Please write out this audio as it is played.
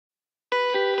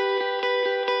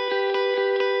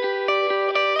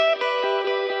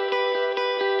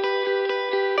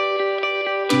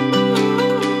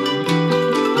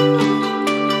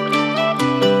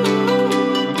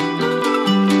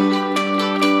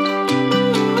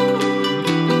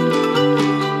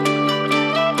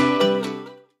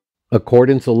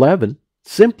Accordance 11,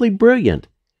 Simply Brilliant.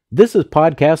 This is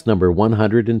podcast number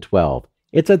 112.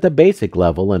 It's at the basic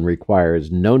level and requires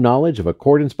no knowledge of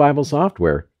Accordance Bible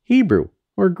software, Hebrew,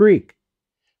 or Greek.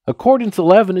 Accordance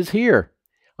 11 is here.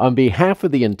 On behalf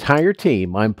of the entire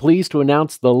team, I'm pleased to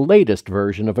announce the latest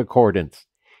version of Accordance.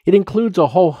 It includes a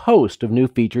whole host of new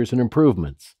features and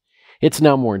improvements. It's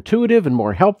now more intuitive and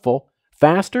more helpful,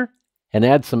 faster, and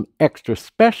adds some extra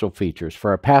special features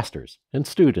for our pastors and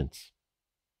students.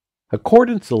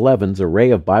 Accordance 11's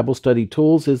array of Bible study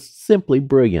tools is simply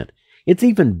brilliant. It's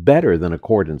even better than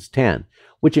Accordance 10,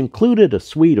 which included a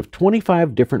suite of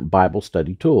 25 different Bible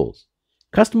study tools,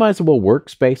 customizable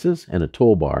workspaces and a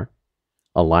toolbar,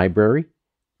 a library,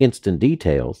 instant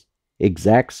details,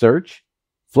 exact search,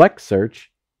 flex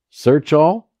search, search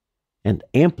all, and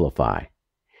amplify,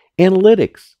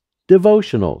 analytics,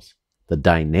 devotionals, the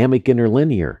dynamic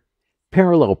interlinear,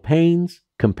 parallel panes,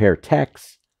 compare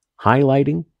texts,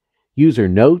 highlighting, user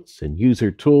notes and user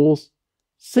tools,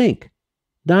 sync,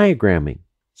 diagramming,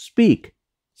 speak,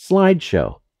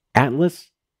 slideshow, atlas,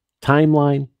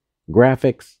 timeline,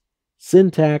 graphics,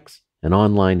 syntax, and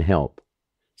online help.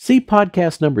 See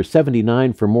podcast number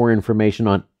 79 for more information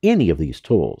on any of these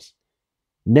tools.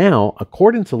 Now,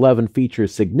 Accordance 11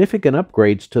 features significant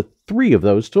upgrades to 3 of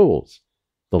those tools: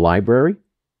 the library,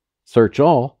 search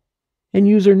all, and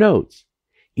user notes.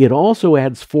 It also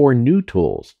adds 4 new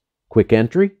tools: quick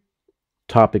entry,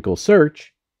 topical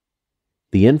search,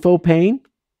 the info pane,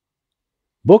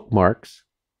 bookmarks,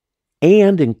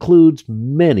 and includes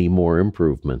many more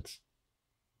improvements.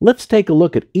 Let's take a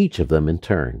look at each of them in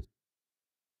turn.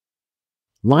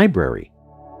 Library.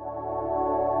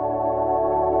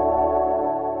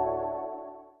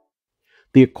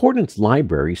 The Accordance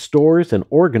Library stores and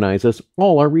organizes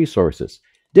all our resources,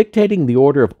 dictating the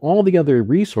order of all the other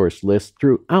resource lists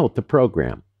throughout the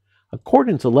program.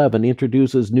 Accordance 11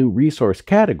 introduces new resource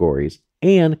categories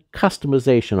and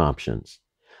customization options.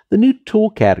 The new tool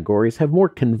categories have more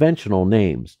conventional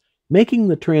names, making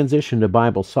the transition to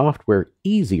Bible software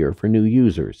easier for new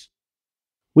users.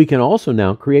 We can also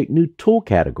now create new tool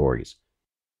categories,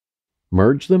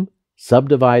 merge them,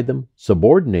 subdivide them,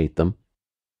 subordinate them,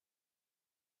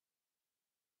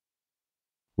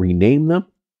 rename them,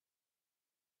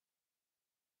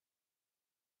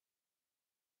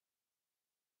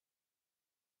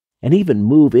 and even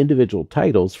move individual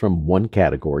titles from one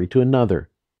category to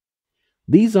another.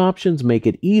 These options make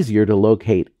it easier to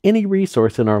locate any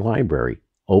resource in our library,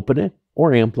 open it,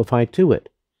 or amplify to it.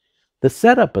 The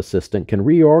Setup Assistant can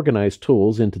reorganize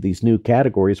tools into these new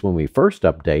categories when we first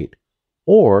update,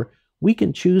 or we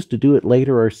can choose to do it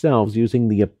later ourselves using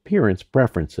the Appearance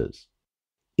preferences.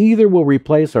 Either will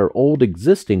replace our old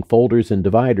existing folders and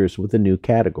dividers with the new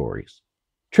categories.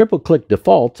 Triple-click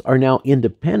defaults are now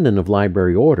independent of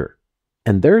library order,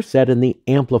 and they're set in the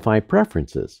Amplify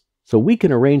preferences, so we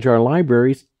can arrange our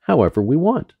libraries however we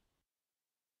want.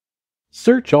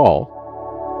 Search All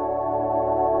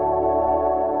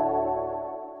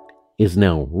is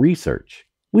now Research.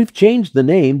 We've changed the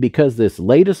name because this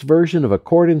latest version of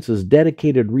Accordance's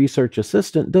dedicated research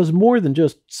assistant does more than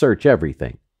just search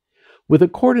everything. With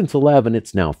Accordance 11,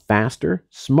 it's now faster,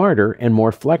 smarter, and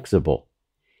more flexible.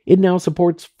 It now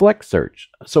supports flex search,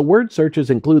 so word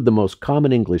searches include the most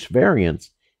common English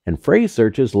variants, and phrase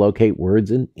searches locate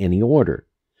words in any order.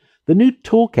 The new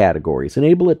tool categories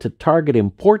enable it to target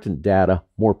important data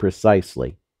more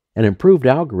precisely. An improved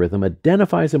algorithm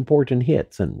identifies important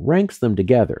hits and ranks them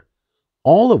together,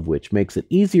 all of which makes it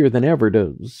easier than ever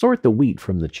to sort the wheat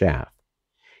from the chaff.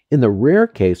 In the rare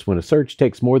case when a search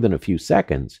takes more than a few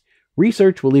seconds,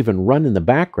 research will even run in the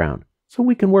background so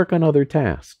we can work on other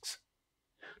tasks.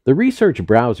 The research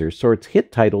browser sorts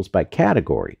hit titles by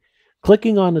category.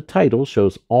 Clicking on a title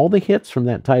shows all the hits from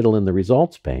that title in the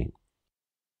results pane.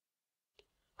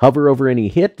 Hover over any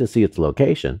hit to see its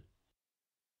location.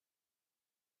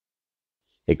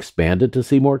 Expand it to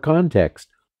see more context.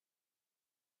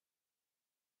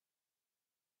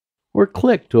 Or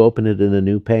click to open it in a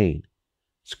new pane.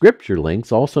 Scripture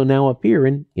links also now appear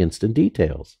in instant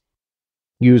details.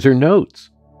 User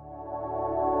notes.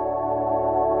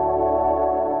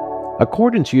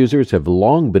 Accordance users have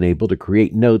long been able to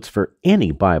create notes for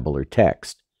any Bible or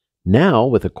text. Now,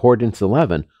 with Accordance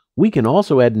 11, we can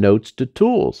also add notes to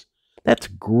tools. That's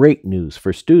great news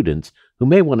for students who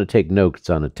may want to take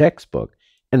notes on a textbook,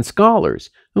 and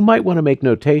scholars who might want to make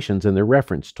notations in their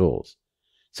reference tools.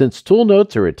 Since tool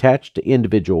notes are attached to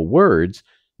individual words,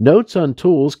 notes on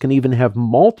tools can even have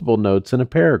multiple notes in a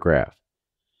paragraph.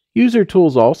 User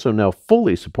tools also now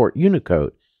fully support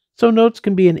Unicode, so notes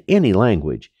can be in any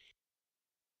language,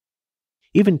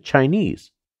 even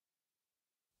Chinese,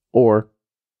 or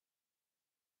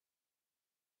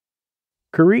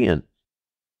Korean.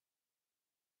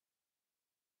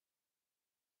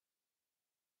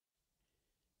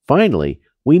 Finally,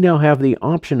 we now have the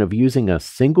option of using a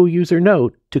single user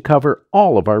note to cover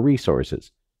all of our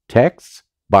resources: texts,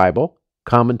 Bible,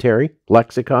 commentary,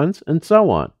 lexicons, and so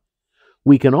on.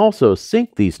 We can also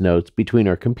sync these notes between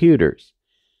our computers.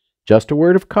 Just a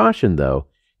word of caution though,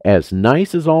 as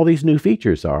nice as all these new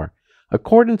features are,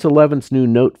 Accordance 11's new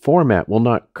note format will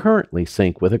not currently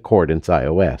sync with Accordance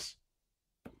iOS.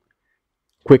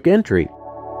 Quick Entry.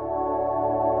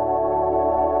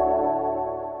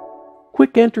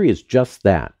 Quick Entry is just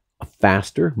that, a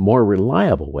faster, more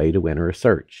reliable way to enter a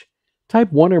search.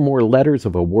 Type one or more letters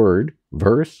of a word,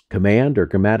 verse, command, or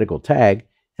grammatical tag,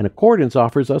 and Accordance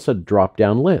offers us a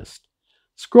drop-down list.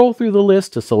 Scroll through the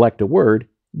list to select a word,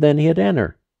 then hit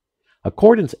Enter.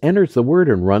 Accordance enters the word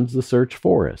and runs the search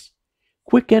for us.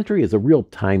 Quick Entry is a real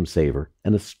time saver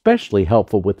and especially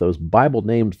helpful with those Bible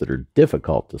names that are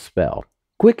difficult to spell.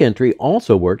 Quick Entry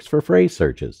also works for phrase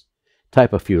searches.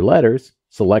 Type a few letters,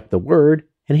 select the word,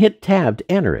 and hit Tab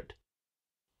to enter it.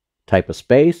 Type a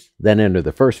space, then enter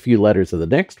the first few letters of the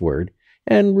next word,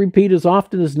 and repeat as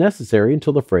often as necessary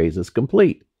until the phrase is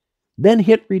complete. Then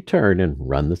hit Return and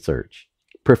run the search.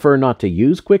 Prefer not to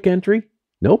use Quick Entry?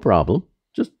 No problem.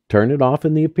 Just turn it off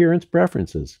in the Appearance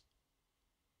Preferences.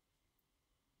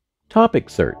 Topic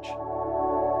Search.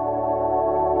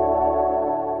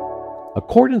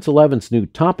 Accordance 11's new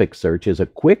Topic Search is a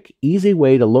quick, easy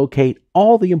way to locate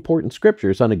all the important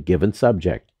scriptures on a given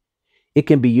subject. It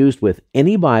can be used with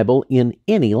any Bible in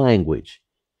any language.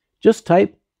 Just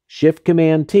type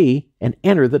Shift-Command-T and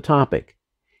enter the topic.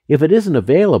 If it isn't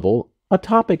available, a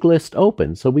topic list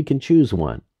opens so we can choose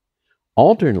one.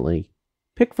 Alternately,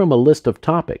 pick from a list of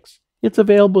topics. It's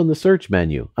available in the search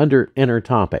menu under Enter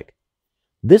Topic.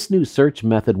 This new search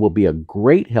method will be a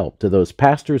great help to those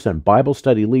pastors and Bible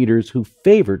study leaders who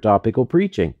favor topical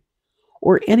preaching,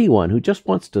 or anyone who just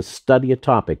wants to study a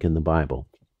topic in the Bible.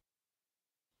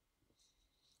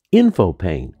 Info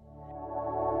pane.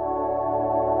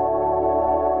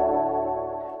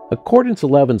 Accordance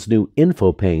 11's new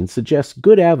Info pane suggests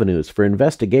good avenues for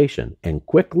investigation and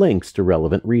quick links to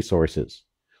relevant resources.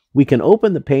 We can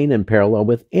open the pane in parallel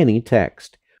with any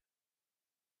text,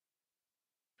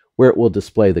 where it will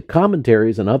display the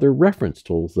commentaries and other reference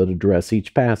tools that address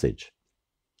each passage.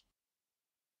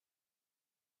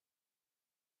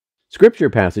 Scripture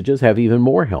passages have even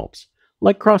more helps,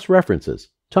 like cross-references,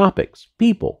 topics,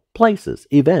 people, places,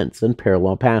 events, and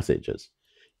parallel passages.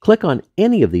 Click on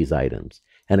any of these items,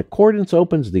 and Accordance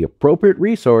opens the appropriate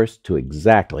resource to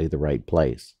exactly the right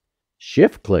place.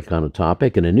 Shift-click on a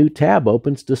topic and a new tab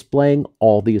opens displaying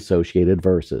all the associated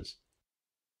verses.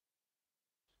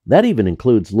 That even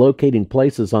includes locating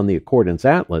places on the Accordance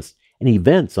Atlas and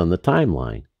events on the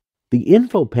timeline. The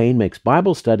info pane makes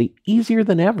Bible study easier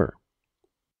than ever.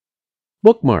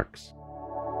 Bookmarks.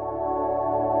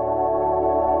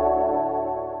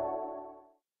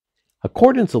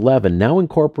 Accordance 11 now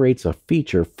incorporates a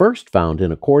feature first found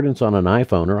in Accordance on an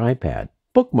iPhone or iPad,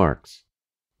 Bookmarks.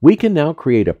 We can now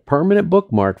create a permanent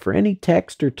bookmark for any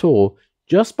text or tool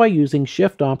just by using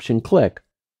Shift-Option-Click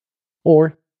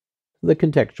or the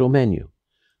contextual menu.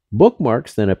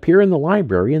 Bookmarks then appear in the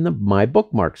library in the My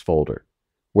Bookmarks folder,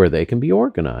 where they can be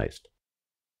organized.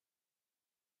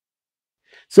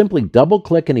 Simply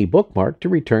double-click any bookmark to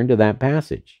return to that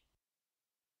passage.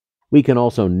 We can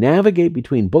also navigate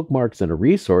between bookmarks and a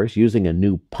resource using a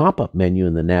new pop-up menu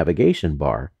in the navigation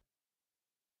bar.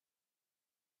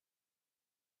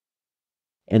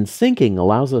 And syncing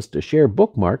allows us to share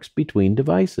bookmarks between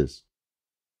devices.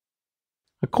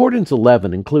 Accordance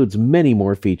 11 includes many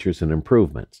more features and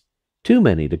improvements, too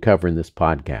many to cover in this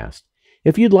podcast.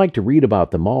 If you'd like to read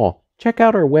about them all, check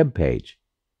out our webpage,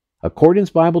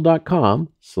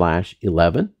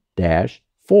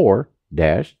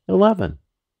 accordancebible.com/11-4-11.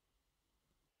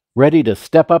 Ready to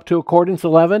step up to Accordance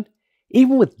 11?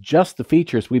 Even with just the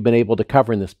features we've been able to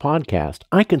cover in this podcast,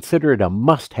 I consider it a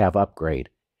must-have upgrade.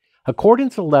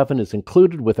 Accordance 11 is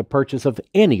included with the purchase of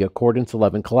any Accordance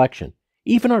 11 collection,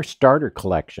 even our starter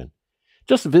collection.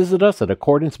 Just visit us at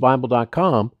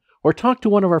accordancebible.com or talk to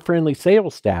one of our friendly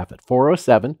sales staff at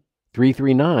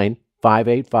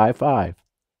 407-339-5855.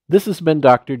 This has been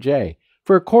Dr. J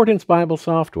for Accordance Bible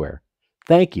Software.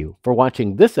 Thank you for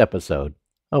watching this episode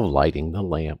of Lighting the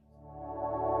Lamp.